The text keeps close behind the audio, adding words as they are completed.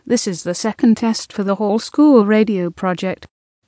This is the second test for the whole school radio project.